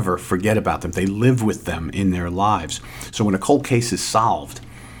 they never forget about them. They live with them in their lives. So when a cold case is solved,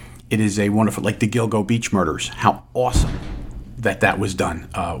 it is a wonderful, like the Gilgo Beach murders, how awesome that was done.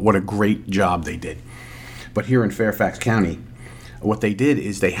 What a great job they did. But here in Fairfax County, what they did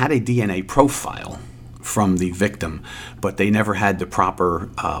is they had a DNA profile from the victim, but they never had the proper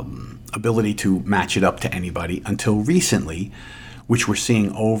ability to match it up to anybody until recently, which we're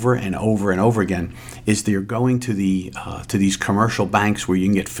seeing over and over and over again, is they're going to these commercial banks where you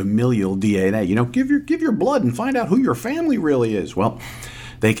can get familial DNA. You know, give your blood and find out who your family really is. Well,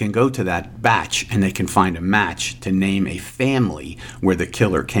 they can go to that batch and they can find a match to name a family where the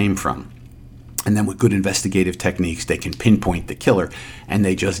killer came from. And then with good investigative techniques, they can pinpoint the killer, and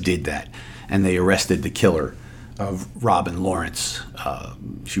they just did that. And they arrested the killer of Robin Lawrence.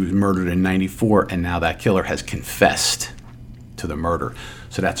 She was murdered in 94, and now that killer has confessed to the murder.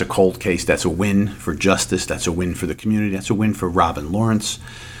 So that's a cold case. That's a win for justice. That's a win for the community. That's a win for Robin Lawrence.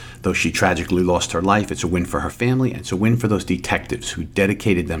 Though she tragically lost her life, it's a win for her family, and it's a win for those detectives who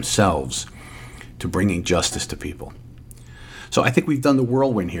dedicated themselves to bringing justice to people. So I think we've done the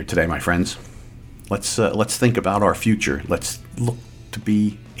whirlwind here today, my friends. Let's think about our future. Let's look to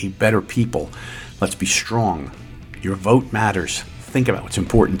be a better people. Let's be strong. Your vote matters. Think about what's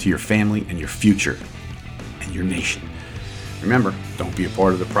important to your family and your future and your nation. Remember, don't be a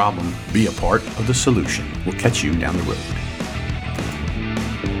part of the problem. Be a part of the solution. We'll catch you down the road.